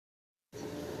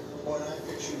When I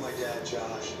picture my dad,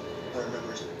 Josh, I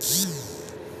remember.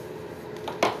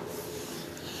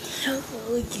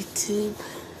 Hello, YouTube.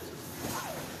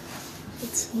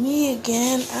 It's me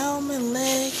again. Ow, my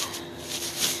leg.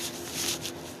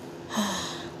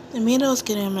 Amino's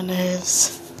getting on my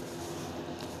nerves.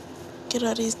 Get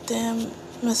all these damn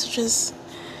messages.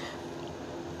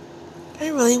 I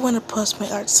really want to post my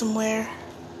art somewhere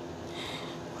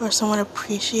where someone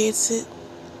appreciates it.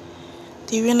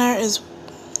 DeviantArt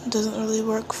doesn't really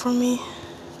work for me.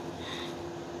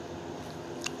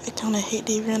 I kind of hate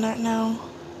DeviantArt now.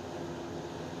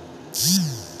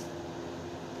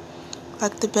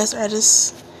 Like, the best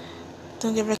artists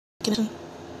don't get recognition,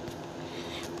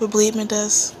 but believe me, it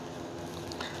does.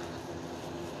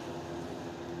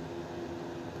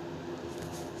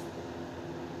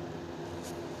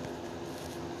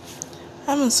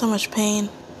 I'm in so much pain.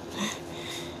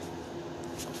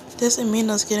 This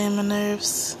amino's getting on my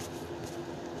nerves.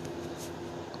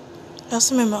 I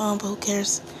also made my own, but who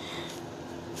cares?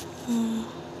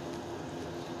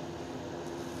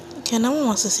 Okay, no one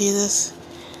wants to see this.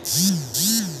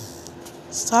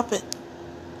 Stop it.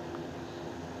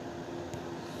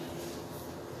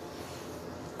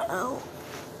 Oh,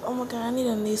 oh my god, I need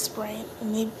a knee sprain. A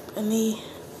knee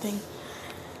thing.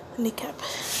 A kneecap.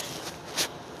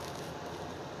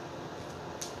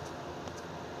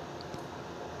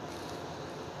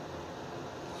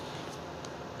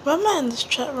 Why am I in this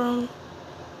chat room?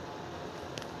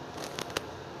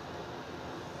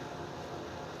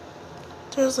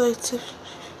 There's like two.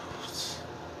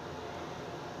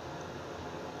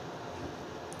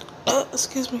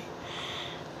 Excuse me.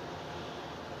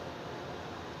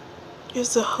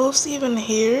 Is the host even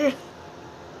here?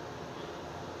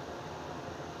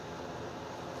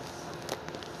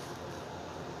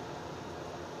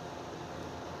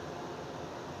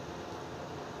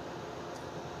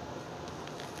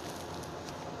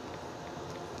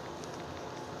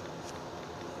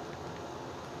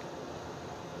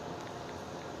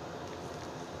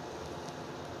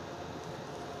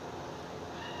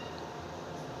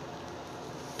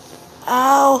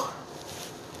 Ow!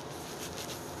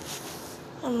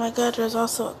 Oh my god, there's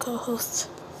also a co-host.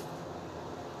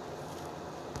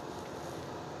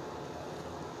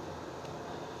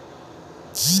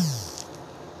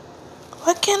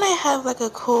 Why can't I have like a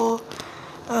cool,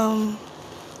 I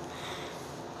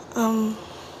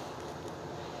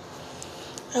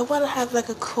want to have like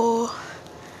a cool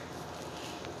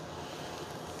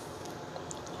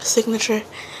signature.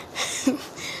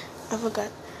 I forgot.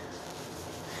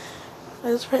 I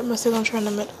just write my signature on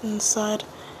the inside.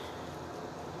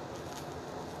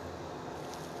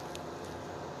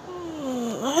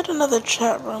 I had another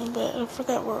chat room, but I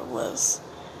forgot where it was.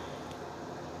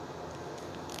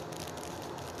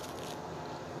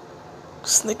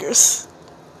 Snickers.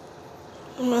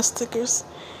 My stickers.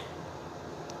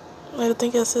 I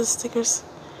think I said stickers.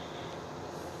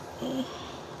 Do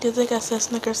you think I said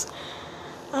Snickers?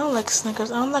 I don't like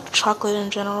Snickers. I don't like chocolate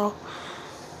in general.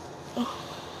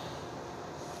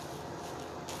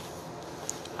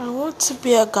 I want to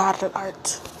be a god at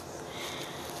art.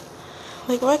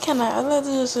 Like, why can't I? All I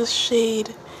do is just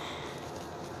shade.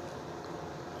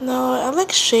 No, I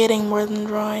like shading more than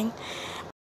drawing.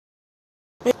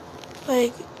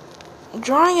 Like,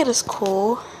 drawing it is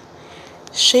cool.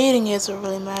 Shading is what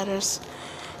really matters.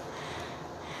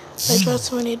 I draw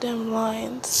too many damn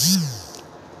lines.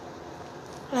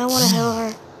 I want to heal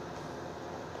her.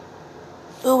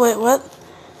 Oh, wait, what?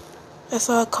 I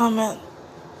saw a comment.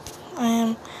 I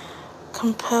am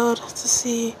compelled to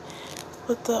see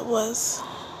what that was.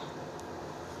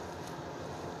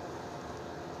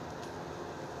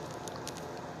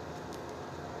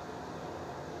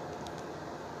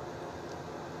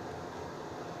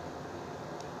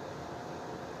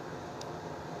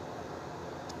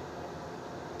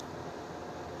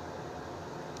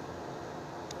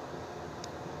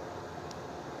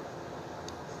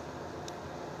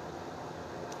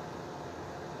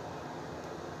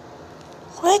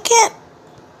 Why can't?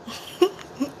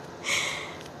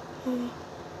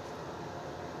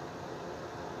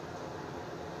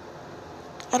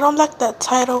 I don't like that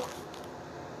title.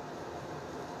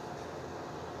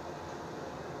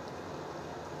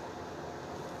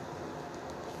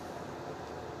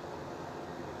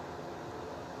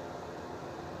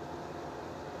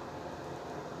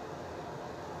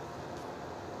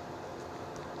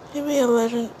 Maybe a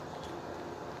legend.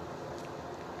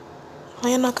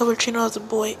 I know Cappuccino as a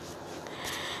boy.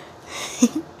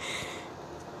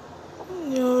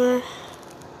 You're...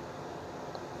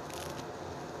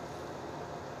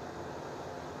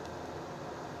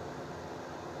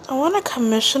 I want a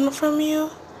commission from you.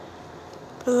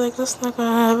 But like, that's not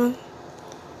gonna happen.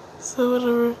 So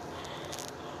whatever.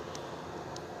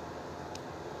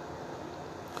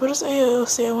 What is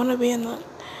AOC? I wanna be in that.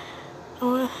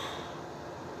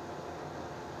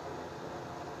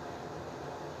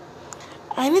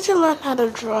 I need to learn how to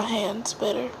draw hands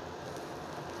better.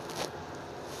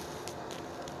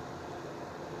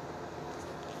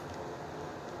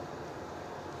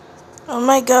 Oh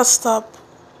my god, stop.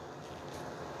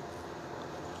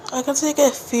 I can see I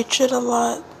get featured a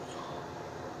lot.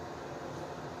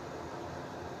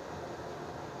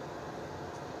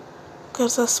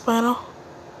 Because of spinal.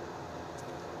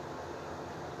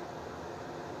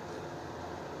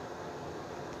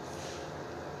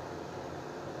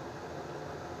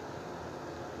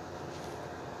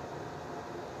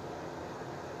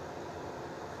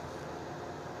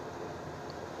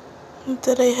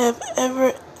 Did I have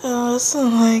ever, it's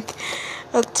in like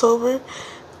October.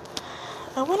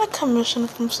 I want a commission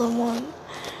from someone.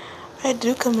 I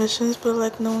do commissions, but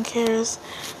like no one cares.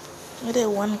 I did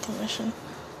one commission.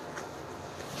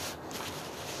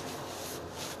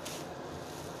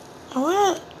 I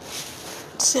wanna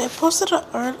see, I posted an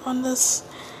art on this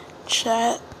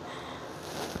chat,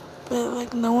 but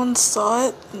like no one saw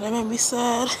it, and that made me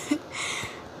sad.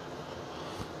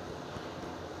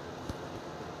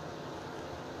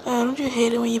 Don't you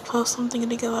hate it when you post something and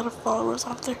you get a lot of followers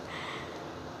after?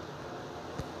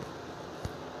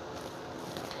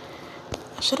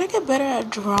 Should I get better at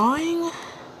drawing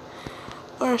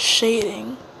or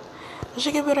shading? I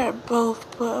should get better at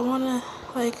both, but I wanna,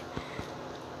 like,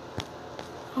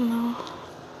 I don't know.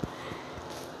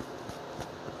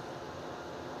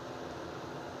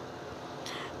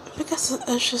 I guess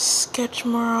I should sketch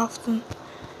more often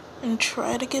and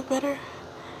try to get better.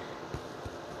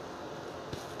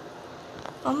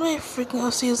 All my freaking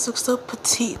OCs look so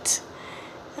petite,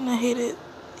 and I hate it.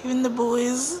 Even the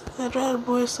boys, I draw the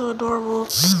boys so adorable.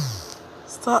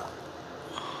 Stop.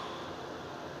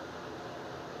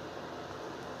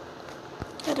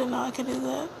 I didn't know I could do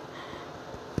that.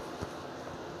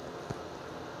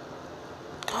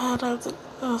 God, I have to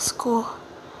go to school.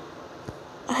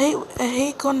 I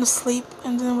hate going to sleep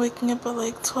and then waking up at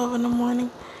like 12 in the morning.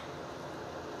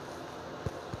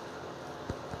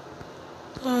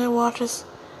 And I watch this.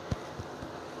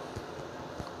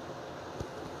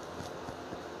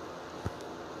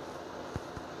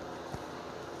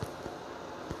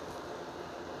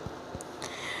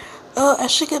 Oh,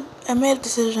 I made a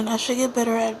decision. I should get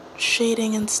better at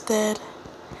shading instead.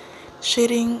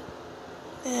 Shading.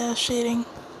 Yeah, shading.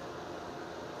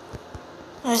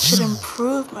 I should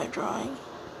improve my drawing.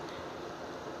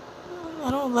 I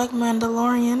don't like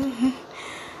Mandalorian. I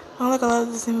don't like a lot of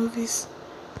Disney movies.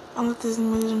 I don't like Disney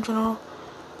movies in general.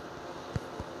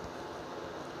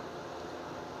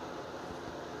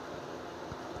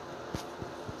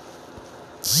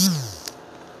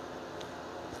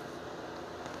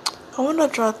 I want to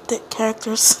draw thick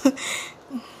characters,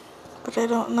 but I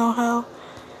don't know how.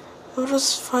 It'll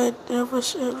just fight.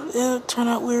 It'll turn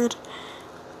out weird.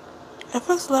 I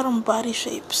focus a lot on body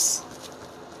shapes.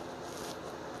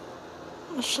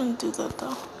 I shouldn't do that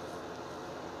though.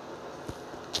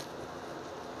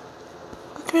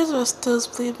 Who cares about Stills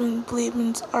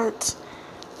Bleedman's art?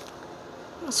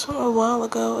 It's from a while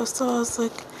ago. It still has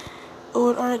like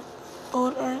old art.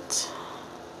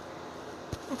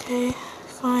 Okay,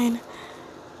 fine.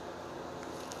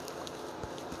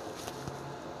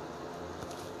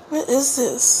 What is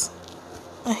this?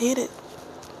 I hate it.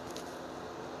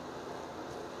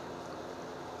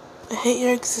 I hate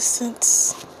your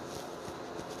existence.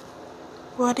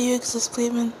 Why do you exist,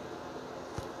 Bleedman?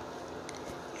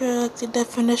 You're like the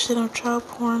definition of child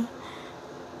porn.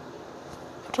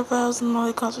 Pedophiles and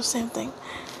lollipops are the same thing.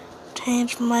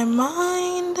 Changed my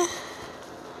mind.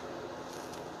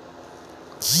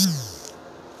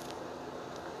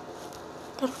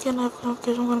 If I can't have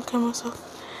notification, I'm gonna kill myself.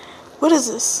 What is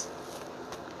this?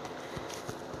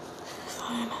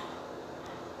 Fine.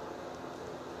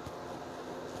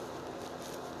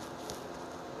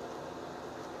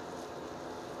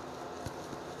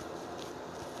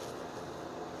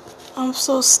 I'm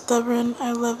so stubborn.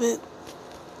 I love it.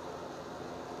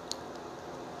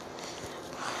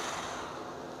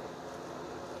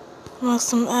 Want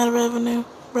some ad revenue.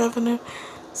 Revenue.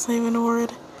 It's not even a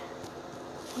word.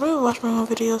 I really watch my own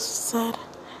videos. It's sad.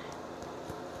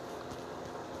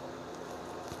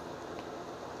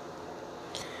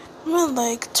 I'm at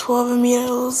like 12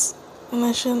 aminos, and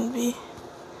I shouldn't be.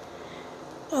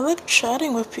 I like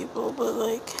chatting with people, but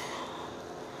like,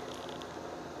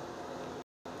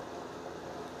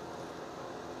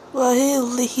 well,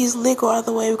 he's legal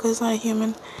either way because he's not a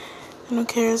human, and who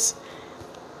cares?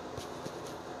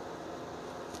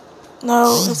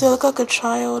 No, if they look like a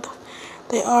child,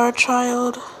 they are a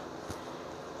child.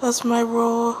 That's my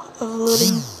role of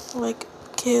looting like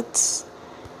kids.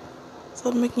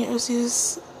 Stop making your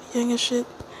OCs young as shit.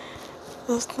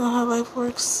 That's not how life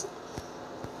works.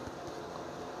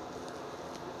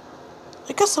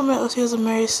 I guess some of my OCs are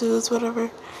Mary Sue's,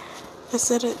 whatever. I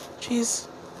said it. Jeez.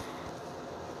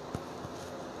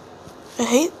 I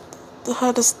hate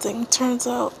how this thing turns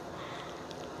out.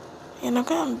 You know,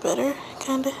 gotten better,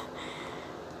 kinda.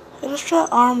 I just draw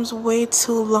arms way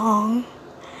too long.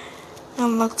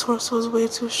 And like torso is way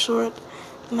too short.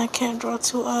 And I can't draw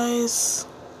two eyes.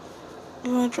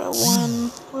 You wanna draw one?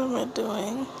 What am I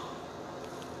doing?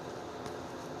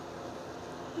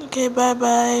 Okay, bye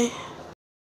bye.